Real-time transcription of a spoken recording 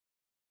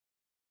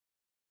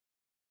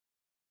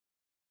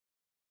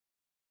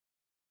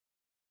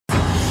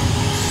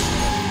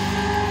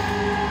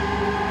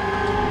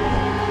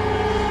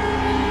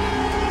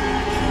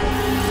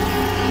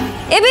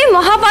एबे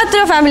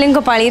महापात्र फैमिली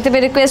को पाली तेबे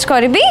रिक्वेस्ट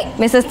करबी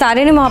मिसेस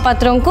तारिणी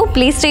महापात्र को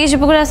प्लीज स्टेज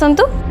पर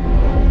आसंतु।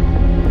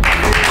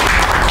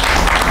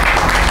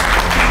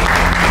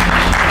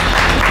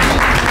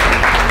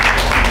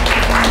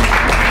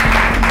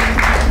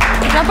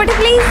 Property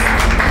please.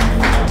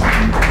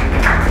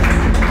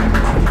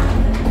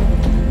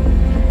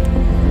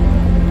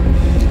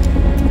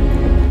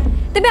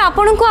 तेबे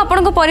आपन को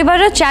आपन को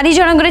परिवार 4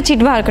 जनक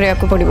चिट बाहर करने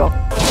को पड़ो।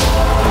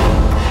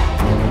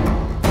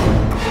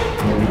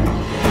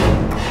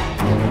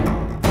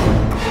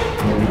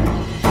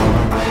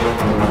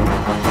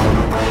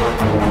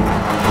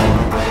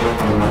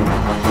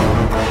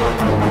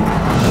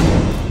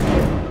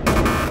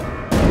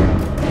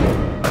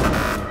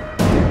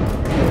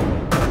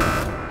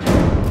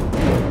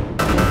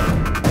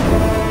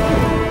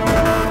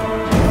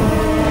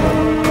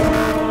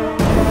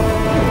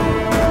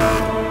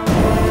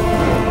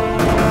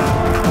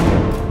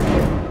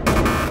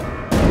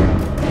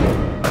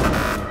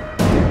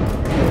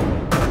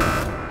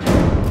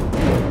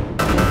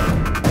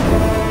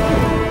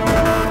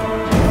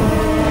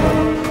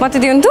 मत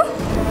दिंतु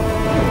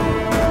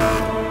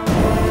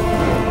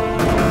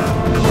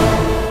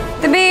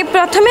तेबे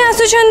प्रथमे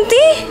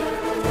आसुचंती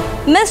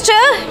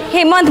मिस्टर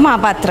हेमंत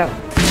महापात्र।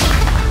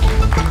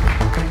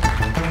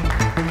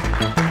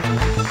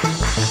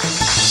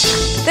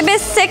 तेबे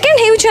second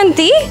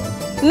हेउचंती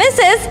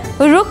Mrs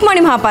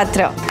Rukmini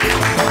Mahapatra.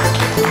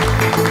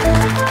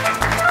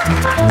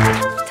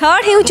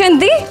 Third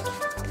हेउचंती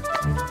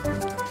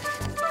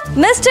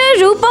mister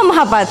रूपम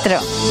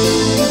महापात्र।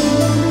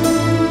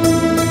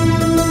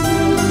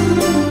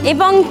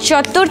 एवं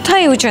चतुर्थ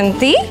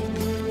हेउचंती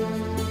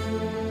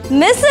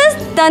मिसेस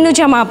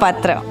तनुजा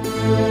महापात्र।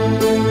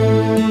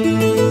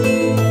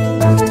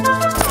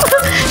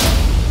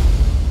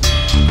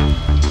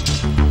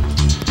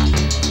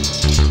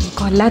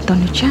 गला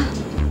तनुजा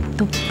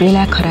तो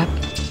बेला खराब।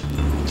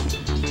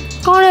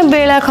 कौन है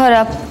बेला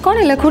खराब? कौन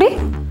है लखुड़ी?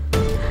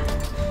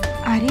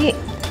 अरे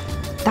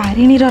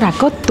तारिणी रो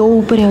राग तो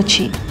ऊपर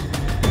अच्छी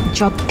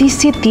जदि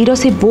से तीर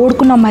से बोर्ड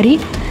को न मारी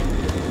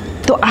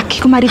तो आखि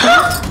को मारी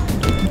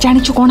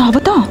जानिचु कौन हम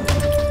तो?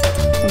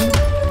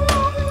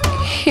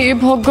 हे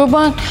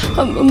भगवान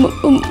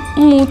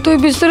मु तो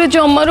विषय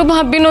जमारू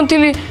भाभी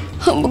नी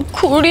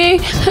खुड़ी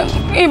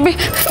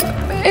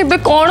एबे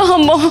कौन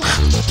हम?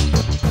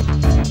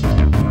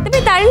 तेबे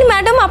तारिणी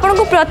मैडम आपन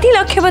को प्रति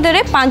लक्ष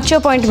बदले 5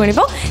 पॉइंट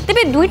मिलिबो।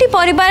 तेबे दुईटी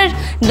परिवार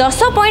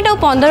 10 पॉइंट और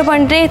 15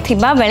 पॉइंट रे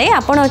थिबा बेले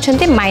आपन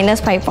अछंती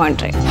 -5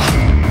 पॉइंट रे।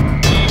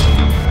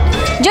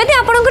 जदि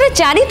आपनकर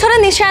 4 थर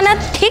निशाना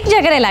ठीक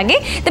जगह लगे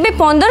तेबे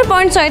 15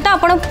 पॉइंट सहित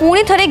आपन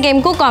पुणी थरे गेम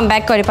को कम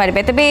बैक करि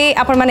पारबे। तेबे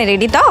आपन माने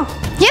रेडी तो?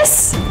 Yes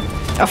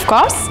of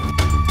course.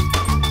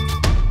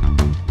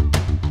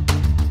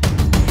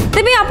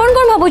 तेबे आपन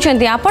कोन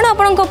भाबुछंती आपन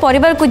आपन को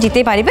परिवार को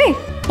जीते पारिबे?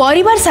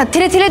 परिवार साथी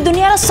रे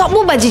दुनिया सब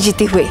बाजी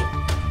जीती हुए।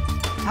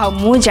 आ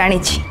मु जानी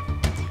छी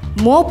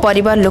मो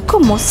परिवार लोक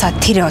मो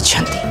साथी रे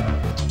अछंती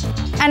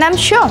एंड आई एम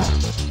श्योर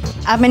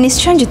आमे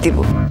निश्चय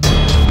जीतबो।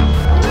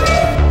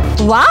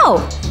 वाओ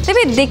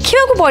तेबे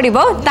देखियो को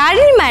पड़िबो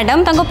तारिणी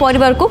मैडम तांको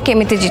परिवार को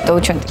केमिति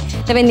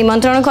जितौछंती। तेबे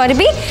निमंत्रण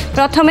करबी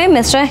प्रथमे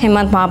मिस्टर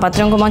हेमंत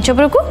महापात्र को मंच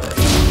पर को।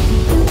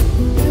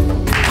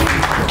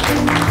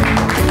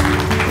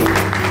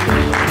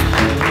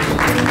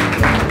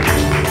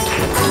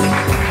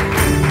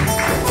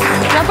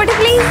 Property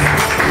please.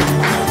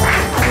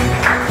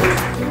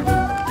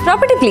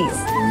 Property please.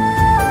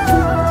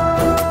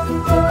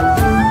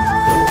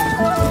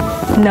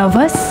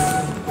 Nervous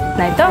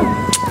नहीं तो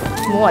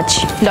मु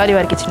अच्छी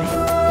डरबार किछ नहीं।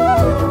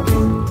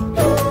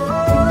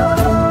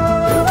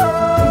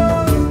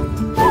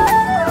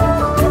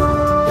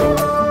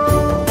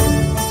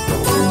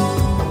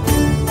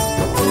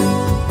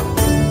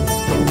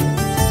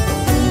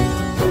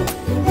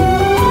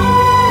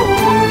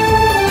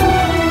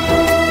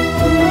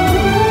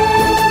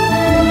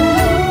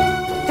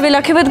 तेबे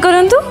लक्ष्यभेद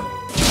करंतु।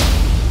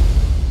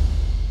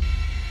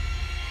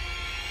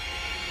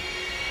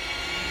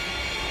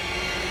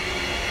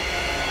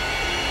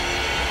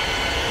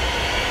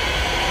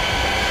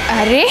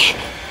 अरे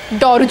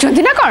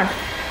डरुचंती ना कौन?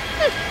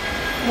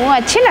 मु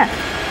अच्छी ना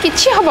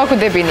किछि हबा को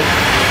देबिनी।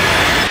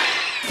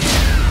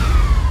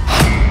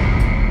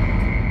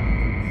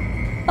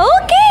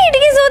 ओके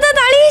टिके सोता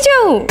ताली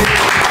जाऊ।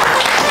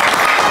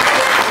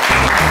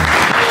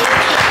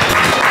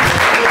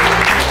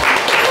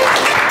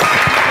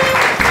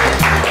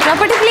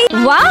 Property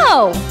please.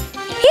 वाओ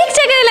ठीक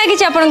जगह लगी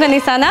छ आपन का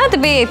निशाना।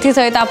 तबे एथि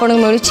सहित आपन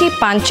मिलु छी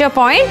 5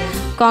 पॉइंट।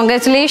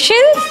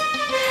 कांग्रेचुलेशंस।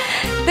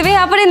 तेबे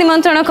यहाँ पर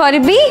निमंत्रण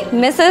करबी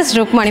मिसेस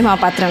रुक्मणी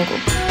महापात्र को।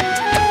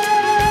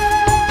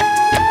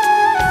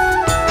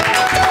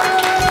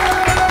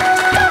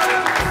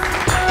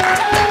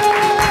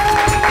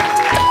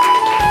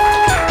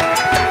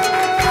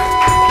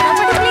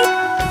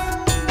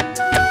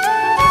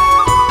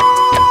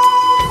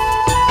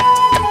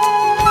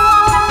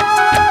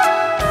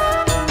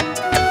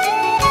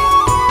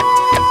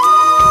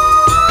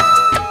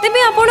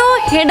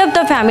 हेड ऑफ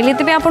द फैमिली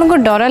तेबे आपन को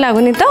डर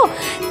लागुनी तो?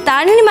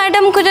 तारिणी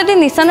मैडम को जदि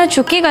निशान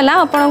चुकी गला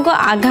आपण को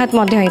आघात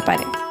मध्य होई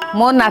पारे।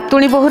 मो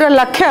नातुणी बहुर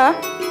लक्ष्य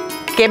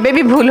केबे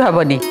भी भूल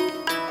हबनी।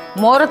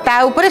 मोर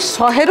ता ऊपर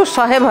 100 रु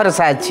 100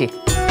 भरोसा अछि।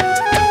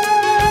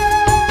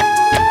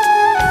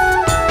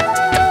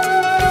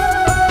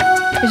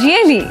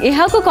 रियली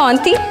यहा को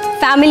कहती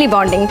फैमिली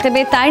बॉन्डिंग।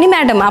 तबे तारिणी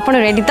मैडम आपण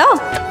रेडी तो?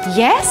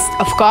 Yes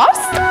of course.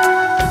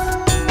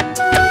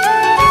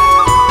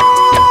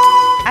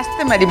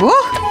 आस्ते मारिबू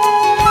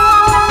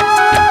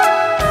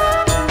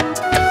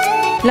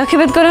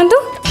लक्ष्यभेद करंतु।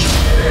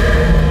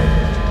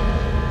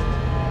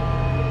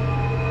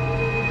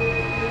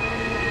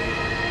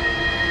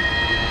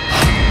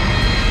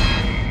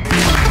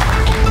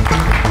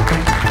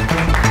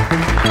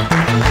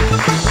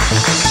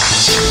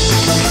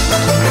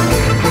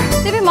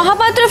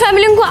 महापात्र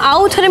फैमिली को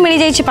आउ थे मिल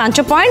जाइए 5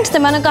 पॉइंट से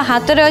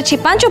हाथ में अच्छी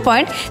 5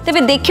 पॉइंट।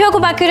 तेज देखा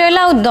बाकी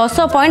रहा 10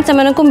 पॉइंट से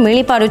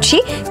मिल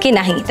पारुछि कि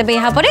नहीं। तेज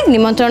यहाँ पर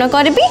निमंत्रण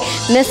करी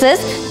मिसेस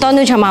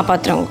तनुजा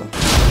महापात्र को।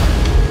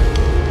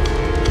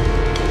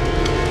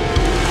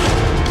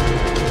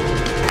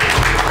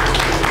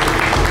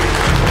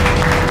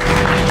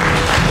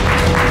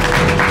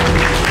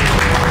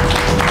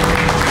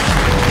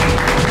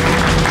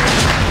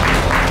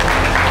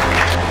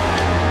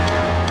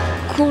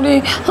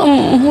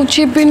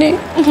 मुझे भी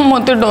नहीं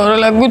मत डर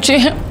लगुच।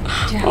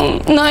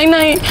 नहीं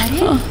नहीं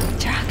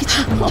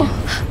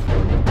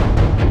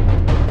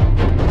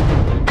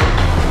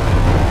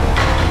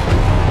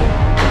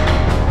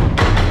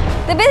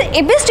तेबे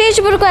एबे स्टेज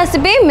पर को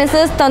आसबे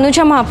मिसेस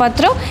तनुजा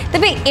महापात्र।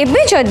 तेबे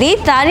एबे जदी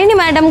तारिणी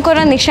मैडम को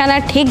निशाना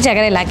ठीक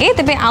जगह लगे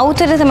तेबे आउ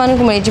थे से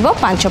मिल जाव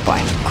 5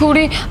 पॉइंट।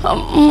 खुड़ी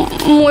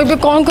मुझे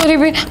कौन करी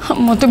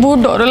मत बहुत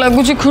डर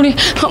लगुच। खुड़ी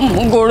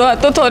गोड़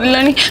हाथ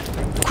थरला।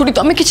 खुड़ी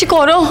तमें किसी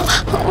कर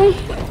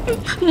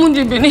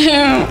मुझे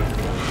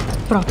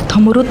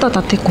प्रथम तो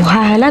तते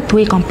कहला तू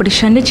ये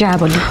कंपटीशन रे जा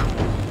बोली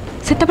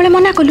से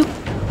मना कलु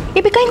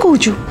एबे कहीं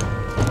कहूचु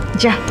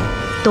जा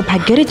तो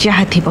भाग्य रे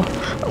जहा थिबो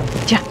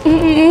जा।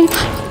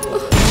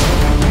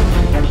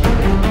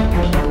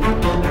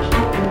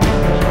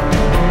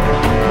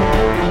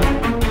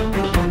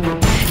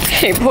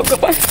 हे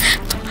भगवान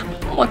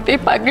मत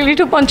पागली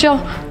ठू बचाओ।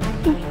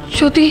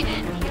 जदि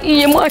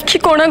ये मो आखि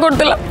कणा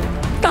करदेला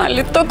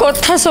ताले तो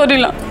कथा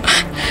सरीला।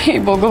 हे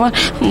भगवान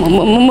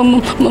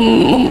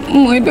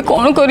मुझे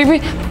कौन करी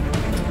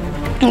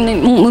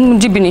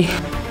जीविनी।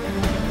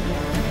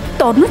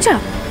 तनुजा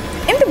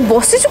एमती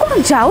बसी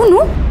कौन जाऊनु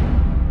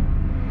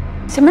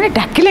से मैंने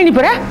डाकिले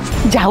परा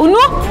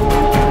जाऊनु।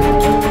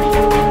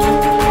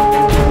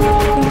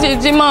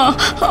 जेजेमा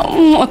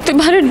मत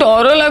भारी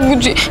डर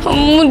लगुच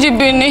मुझे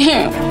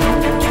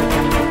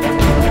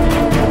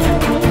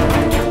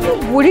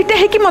बुढ़ीटा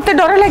है कि मत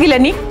डर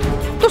लगिलानी।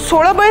 तू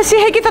 16 बयसी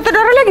है कि तते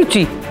डर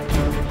लगुची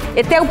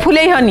एते आ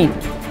फुले हनी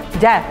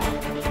जा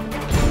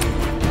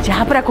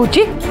जा परा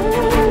कहूची।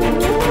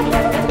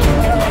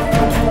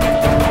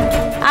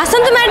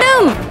 आसंतु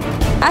मैडम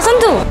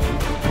आसंतु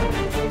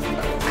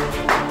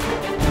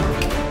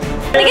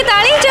टिके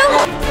ताली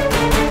जाओ।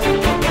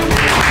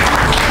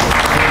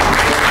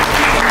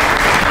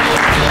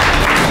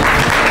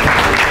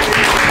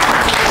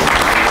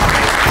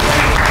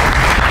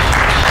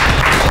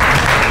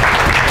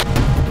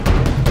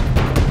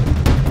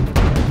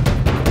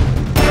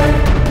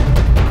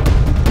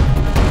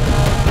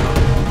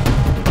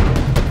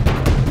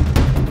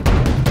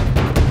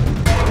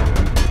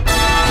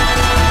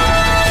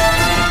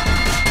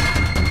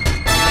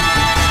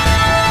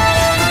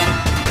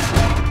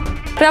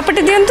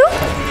 प्रॉपर्टी दियंतु।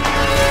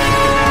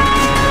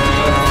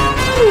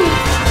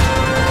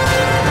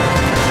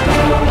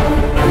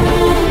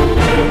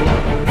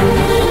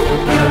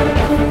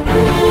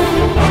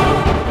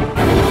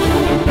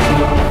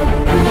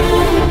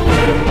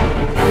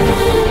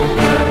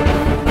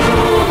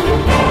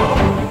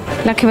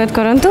 लक्ष्यभेद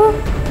करंतु।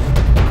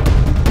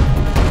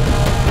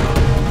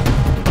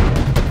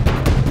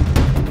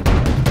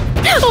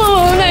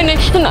 नहीं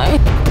नहीं नहीं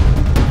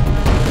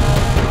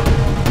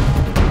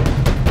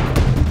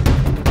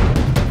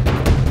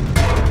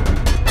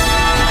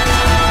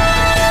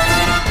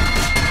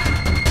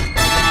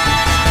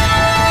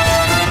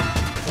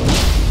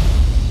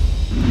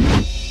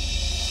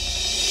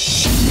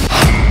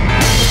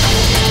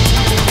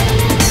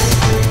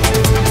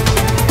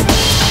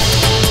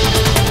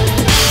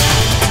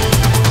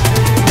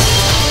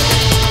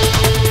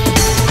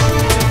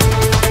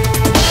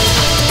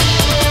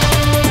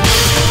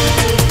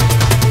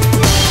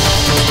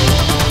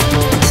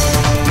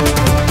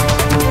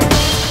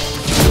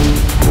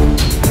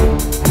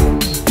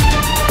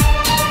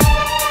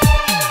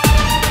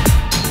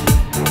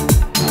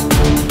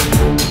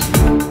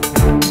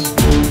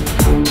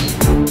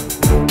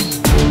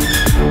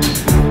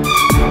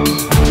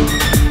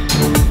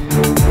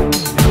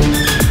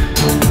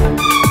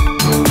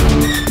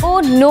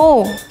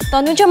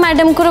तनुजा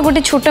मैडम को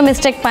गोटे छोट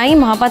मिस्टेक पाई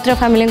महापात्र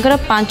फैमिली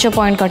 5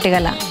 पॉइंट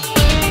कटिगला।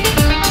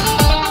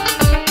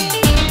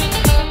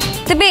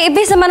 तेबे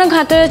एबे समान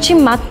हाथ अच्छी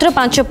मात्र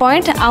 5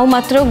 पॉइंट आउ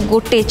मात्र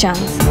गोटे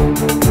चांस।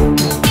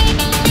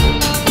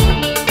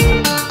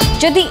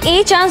 जदि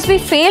ए चांस भी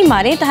फेल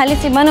मारे ताहले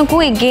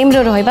सेमानकु ए गेम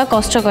रो रहिबा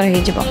कष्टकर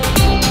हे जिवो।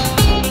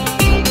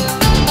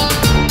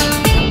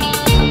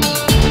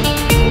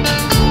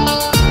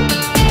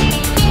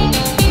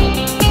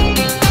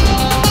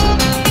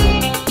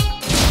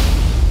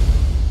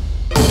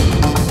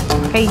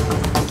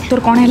 तोर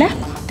कौन है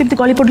तुमती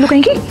गली पड़लु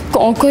कहीं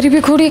कौन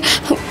करी खोड़ी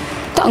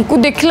तांकु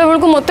देखला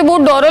बेलको मते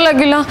बहुत डर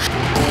लागिला।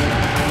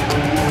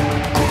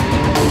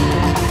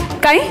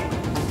 कहीं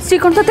सी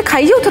कौन ते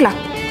खाई जाऊला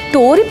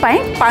तोरी पाए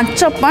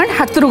 5 पॉइंट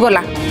हाथ रू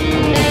गला।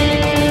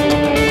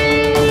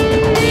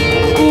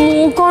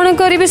 मु कौन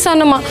करी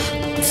सानमा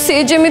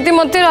से जेमिति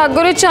मते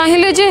रागरे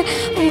चाहिए जे।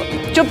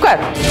 चुप कर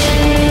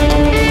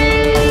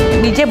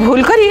निजे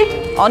भूल करी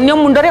अन्य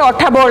मुंडरे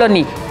अठा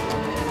बोलनी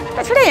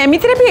छड़ा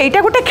एमितिरे भी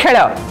एटा गोटे खेल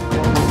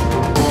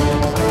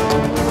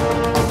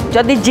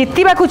जदि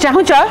जितवा को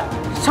चाहूच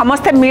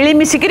समस्ते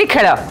मिलीमिशिकी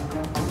खेल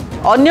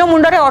अन्य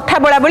मुंडरे अठा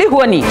बोला बोली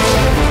हुअनी।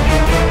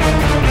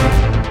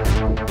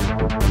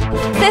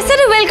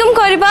 शेषे वेलकम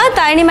करबा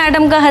तारिणी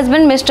मैडम का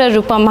हस्बैंड मिस्टर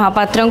रूपम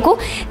महापात्र को।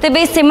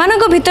 तेबे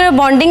सेमानक भितर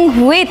बॉन्डिंग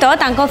हुए तो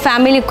तांको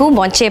फैमिली को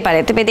बचे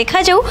पारे। तेबे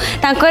देखा जाऊ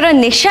तांकर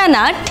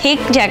निशाना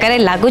ठीक जगह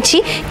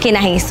लागुछि कि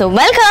नहीं। सो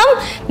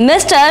वेलकम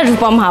मिस्टर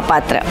रूपम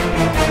महापात्र।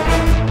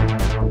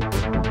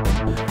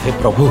 हे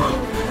प्रभु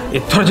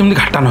एथर जमनी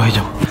घाटा न हो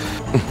जाऊ।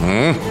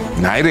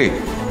 नाई रे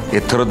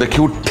एथर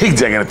देखियो ठीक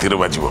जगह तीर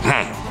बाजिबो।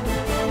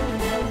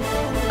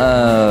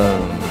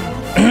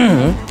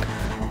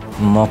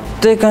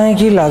 मते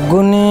कहीं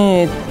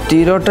लगुनि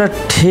तीरटा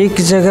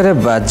ठीक जगह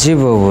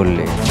बाजिबो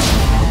बोली।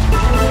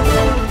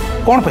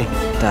 कौन पे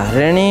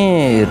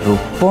तारिणी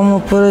रूपम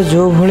उपर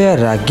जो भलिया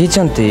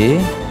रागिचंती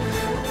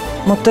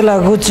मते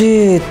लागुची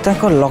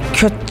ताको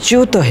लक्ष्य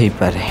च्युत हो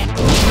पारे।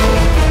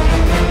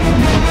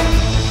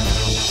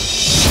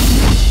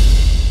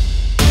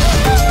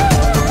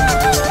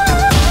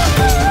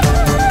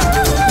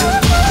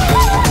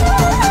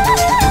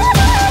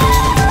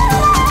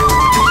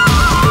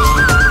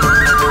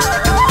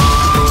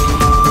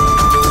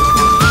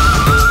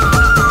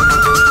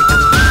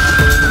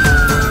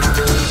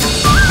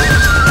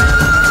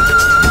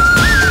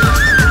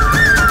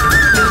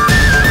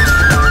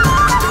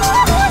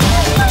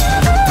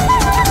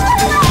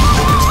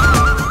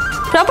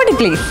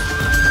 प्लीज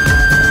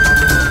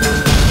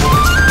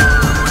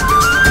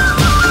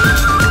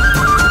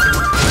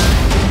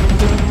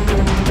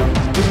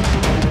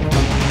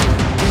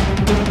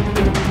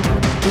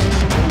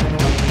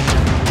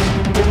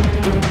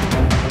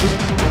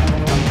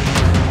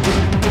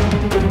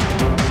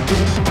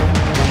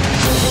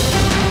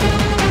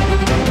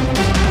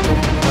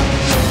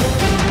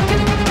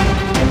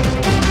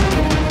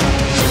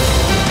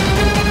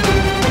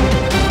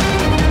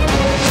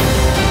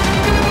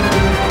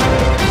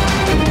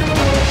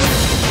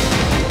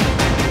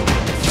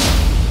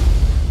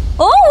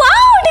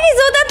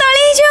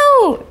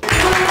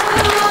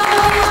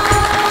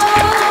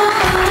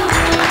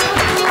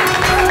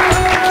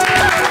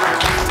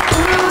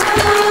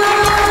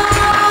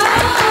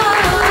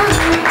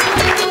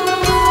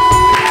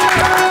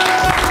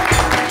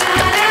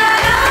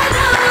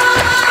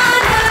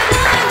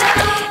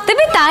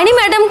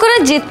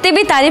जिते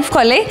भी तारीफ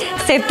कले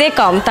सेते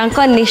कम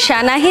तांको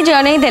निशाना ही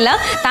जनै देला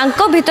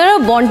तांको भितर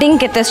बॉन्डिंग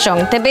केते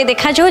स्ट्रांग। तेबे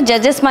देखा जो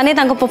जजेस माने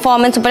तांको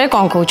परफॉर्मेंस ऊपर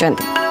कोन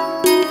कहउचंती।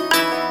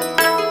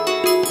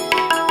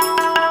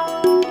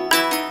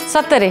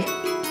 सतरे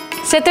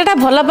सेतेटा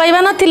भल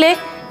पाइबा नथिले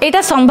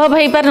एटा संभव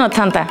होई पार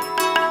नथांता।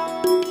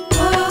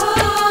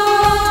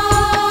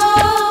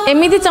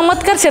 एमिति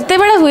चमत्कार सेते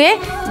बेले हुए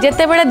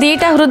जेते बेले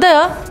दीटा हृदय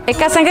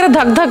एका संगे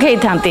धक धक हेई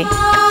थांती।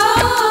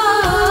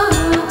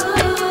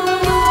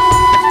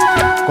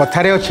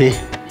 कथारे अच्छे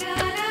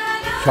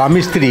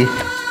स्वामी स्त्री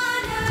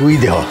दुई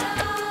देह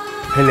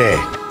हेले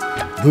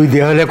दुई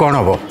देह हेले कौन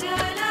हम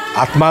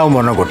आत्मा और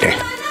मन गोटे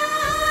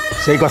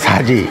से कथा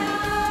आज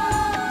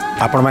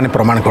आपण मैंने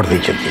प्रमाण कर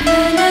देइछथि।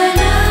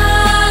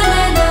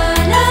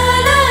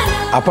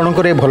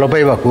 आपणकर भल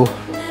पाइबा को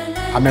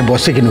आमे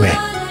बसिकी नुहे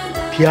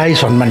ठिया ही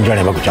सम्मान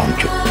जणाइबा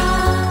चाहूँ।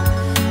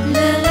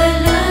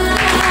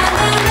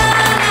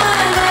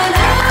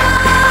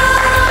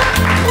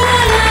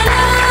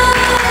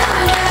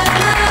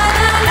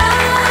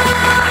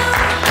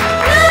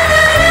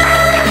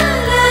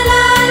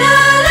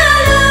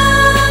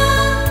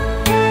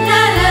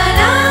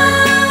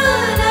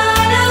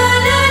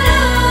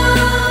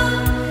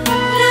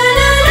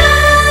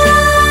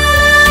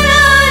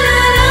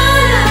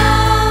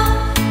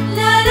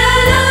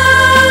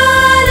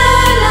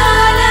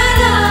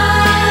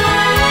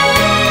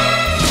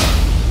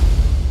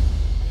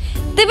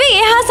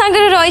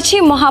 रही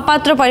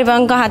महापात्र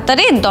परिवार हाथ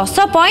में 10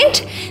 पॉइंट,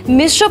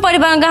 मिश्र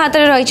परिवार हाथ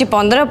में रही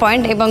 15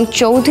 पॉइंट एवं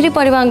चौधरी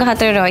परिवार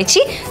हाथ में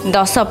रही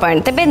 10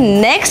 पॉइंट। तेबे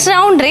नेक्स्ट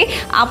राउंड रे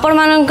आपण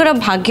मानकर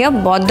भाग्य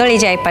बदली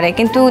जाय पारे,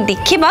 किंतु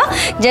देखिबा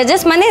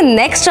जजेस माने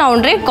नेक्स्ट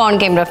राउंड रे कौन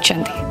गेम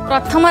रखछंती।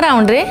 प्रथम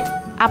राउंड रे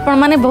आपण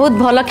माने बहुत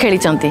भल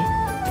खेलिचंती।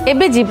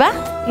 एबे जीवा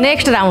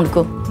नेक्स्ट राउंड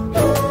को।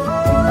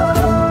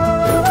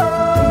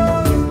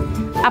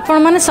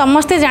 आपण माने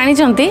समस्ते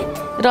जानिचंती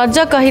रज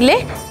कहिले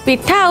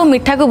पिठा आ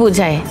मिठा को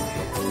बुझाए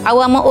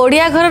आम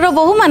ओडिया घर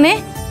बोहू माने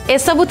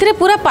एसबुथिरे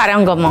पूरा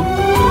पारंगम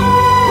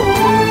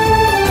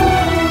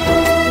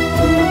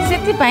से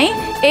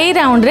एई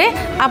राउंड रे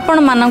आपण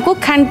मानकु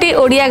खांटी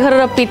ओडिया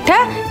घर पिठा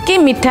कि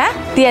मिठा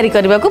तैयारी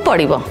करने को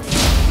पड़िबो।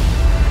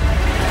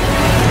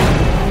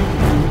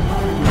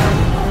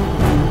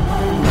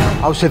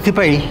 आउ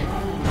सेथिपाई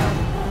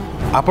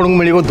आपन को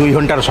मिलिबो 2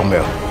 घंटार समय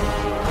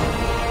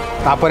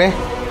तापरे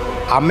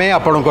आमे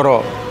आपणकर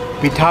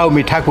पिठा और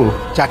मिठा को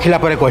चाखिला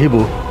परे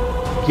कहिबु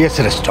किए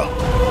श्रेष्ठ।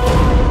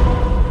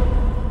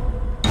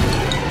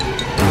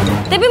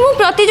 तेबे मु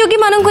प्रतियोगी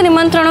मानन को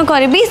निमंत्रण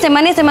करबी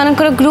सेमाने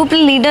सेमानकर ग्रुप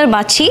लीडर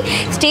बाछि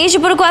स्टेज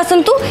ऊपर को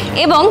आसंतु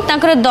एवं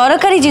तांकर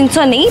दरकारी जिंस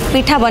नहीं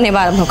पिठा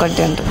बनेबा आरंभ कर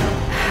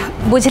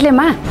दियंतु। बुझले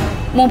माँ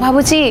मु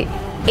भाबुची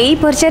एई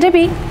पर्याय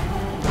भी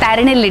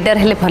तारिणी लीडर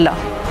हेले भल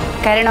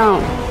कारण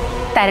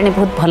तारिणी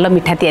बहुत भल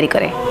मिठा तैयारी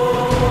करे।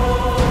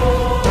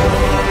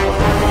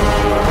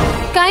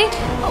 काई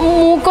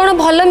मु कोन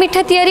भल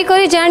मिठा तैयारी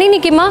करी जानिनी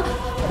कि माँ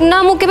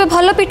ना मु केबे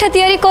भल पिठा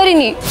तैयारी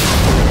करिनी।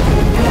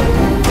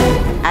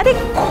 अरे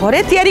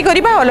घरे तैयारी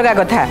करबा अलगा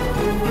कथा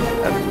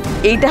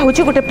एटा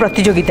होची गोटे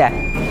प्रतियोगिता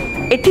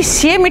एठी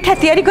से मिठा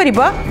तैयारी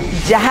करबा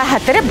जहा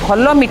हाथ रे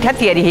भल मिठा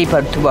तैयारी हेई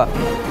परथुबा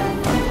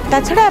ता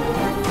छडा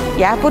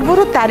या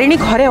पूर्वरु तारिणी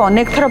घरे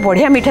अनेक थर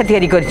बढ़िया मिठा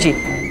तैयारी करची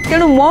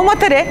तेणु मो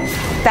मतरे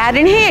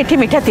तारिणी ही एठी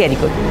मिठा तैयारी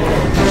कर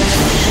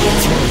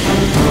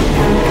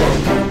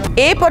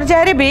ए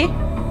पर्याय रे भी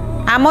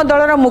आम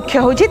दलर मुख्य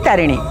होची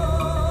तारिणी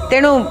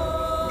तेणु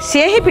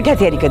से ही पिठा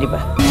तैयारी करबा।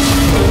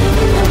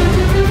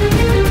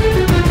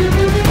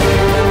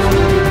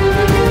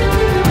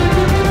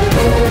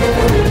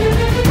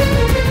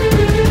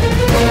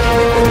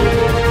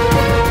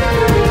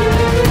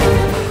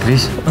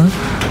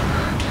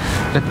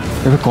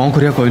 ଏବେ କ'ଣ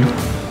କରିବା କହିଲୁ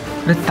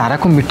रे तारा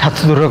को मिठा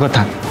तो दूर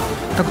कथा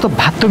तो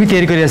भात भी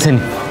तैयारी कर आसेनी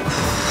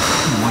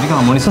मरिका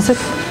मनीष से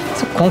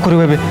कौन कर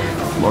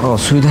बड़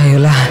असुविधा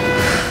होगा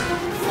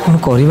कौन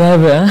करवा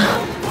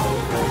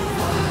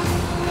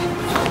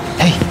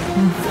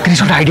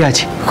आइडिया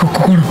अच्छे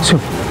कौन शुण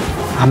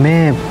आम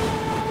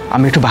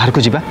आम एठू बाहर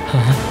को जावा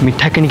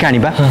मिठा किनिक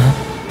आनिबा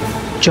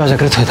चौ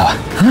जगह थोदवा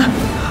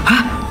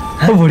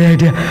बढ़िया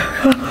आइडिया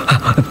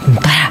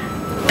तारा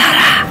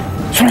तारा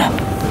शुण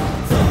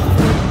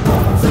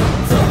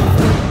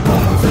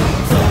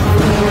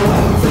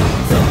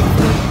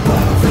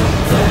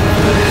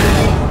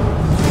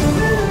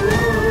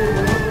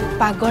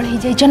पागल हो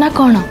जाइछ ना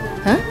कौन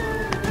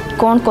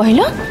कौन कहल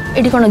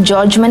ये कौन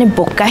जज माने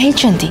बोका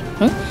होती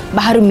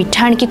बाहर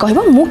मिठा आनिकी कह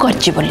मु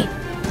करची बोली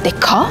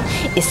देख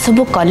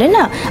एसबू कले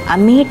ना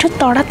आम एठू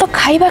तड़ा तो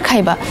खाइबा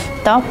खाइबा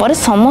तापर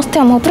समस्ते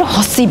आम ऊपर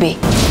हसबे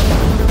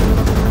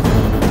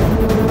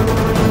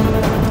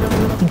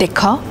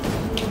देख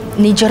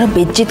निजर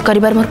बेज्जित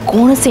करिबार मोर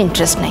कौन से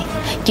इंटरेस्ट नहीं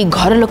कि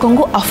घर लोक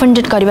को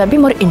अफेंडेड करिबार भी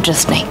मोर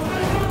इंटरेस्ट नहीं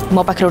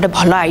मो पाखे गोटे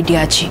भल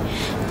आइडिया अच्छी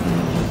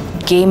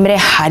गेम रे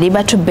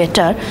हारिबा टू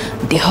बेटर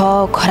देह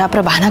खराब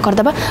रा बहाना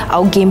करदेबा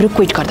आउ गेम रे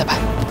क्विट करदेबा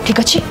ठीक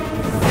अच्छे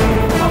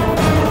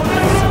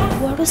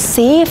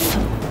सेफ।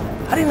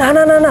 अरे ना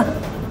ना ना ना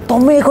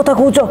तमें एक कथा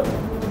कहूच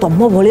तुम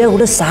भाया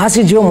गोटे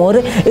साहसी झील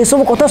मोहरे ये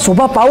सब कथा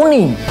शोभा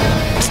पाऊनी।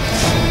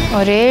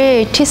 अरे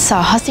ये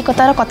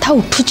साहसिकतार कथा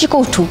उठुची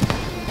कौठू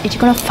ये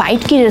कौन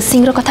फाइट की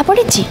रेसिंग रो कथा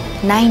पड़ी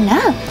नाई ना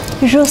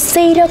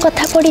रोसई रो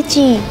कथा पड़ी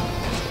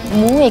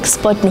मु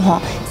एक्सपर्ट नुह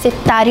से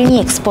तारिणी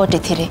एक्सपर्ट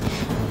एथिरे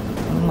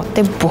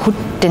मते बहुत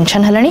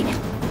टेंशन हलानी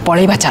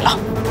पळेबा चल।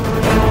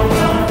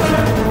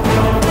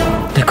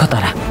 देख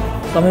तारा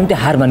तुम एमती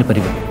हार मानि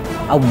परिबो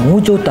आ मु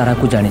जो तारा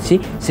को जानी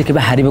से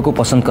केबे हारिबा को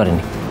पसंद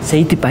करेनी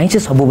सेइति पई से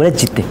सब बेले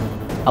जिते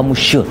आ मु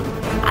श्योर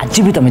आज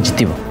भी तुम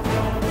जितबो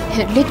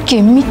हेले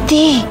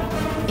केमिति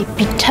ए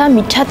पिठा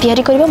मिठा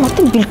तैयारी करबा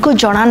मते बिल्कुल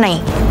जणा नाही।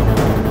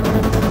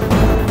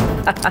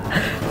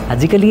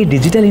 आजिकल ये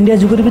डिजिटल इंडिया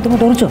जुग रे भी तुम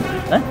डरुछ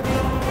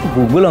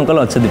गूगल अंकल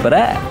अच्छे परा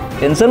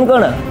टेंशन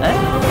कौन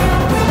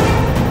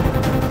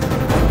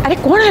अरे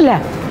कौन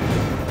है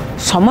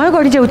समय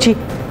गड़ी जाऊँगी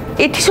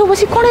एठी सब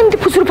बस कौन एमती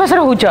फुसुर फासर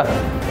होच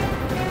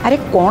अरे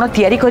कौन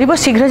तैयारी करिबो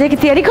शीघ्र जाके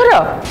तैयारी कर।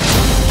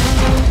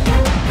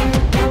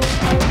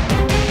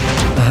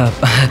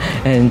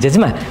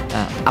 जेजेमा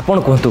आपण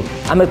कहतु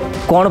आम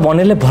कौन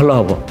बनइले भल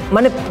हम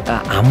माने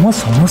आम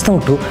समस्त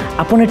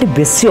आपन ये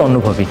बेसी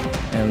अनुभवी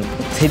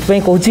से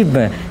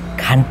कहूँ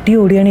खांटी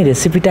ओडियानी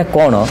रेसिपीटा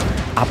कौन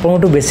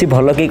आपन बेसी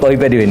भल कहीं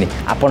कहींपारे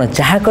आपड़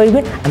जहाँ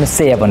कहे आम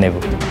से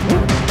बनइबू।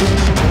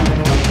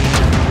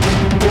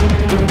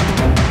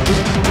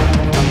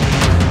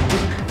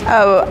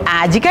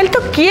 आजिकल तो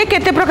किए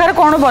केते प्रकार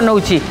कौन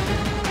बनाऊँगी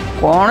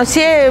कौन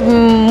सी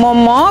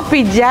मोमो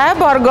पिज्जा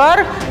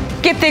बर्गर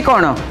केते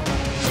कौन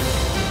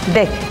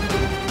देख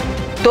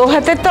तो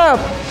हाथे तो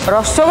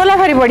रसगोला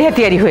भारी बढ़िया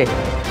तैयारी हुए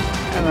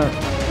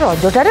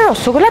रजटारे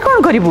रसगोला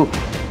कौन करू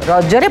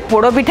रजरे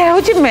पोड़ पिठा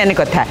हूँ मेन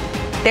कथा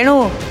तेणु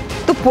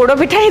तू पोड़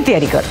पिठा ही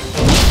तैयारी कर।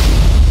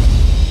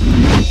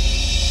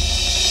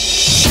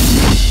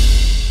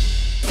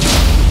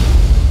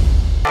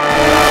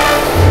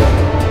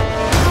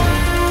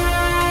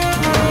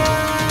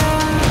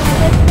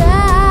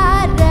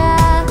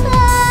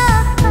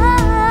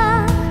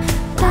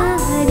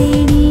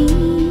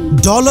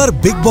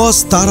 $. Big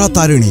Boss Tara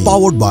Tarini,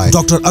 powered by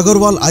Dr.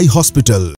 Agarwal Eye Hospital.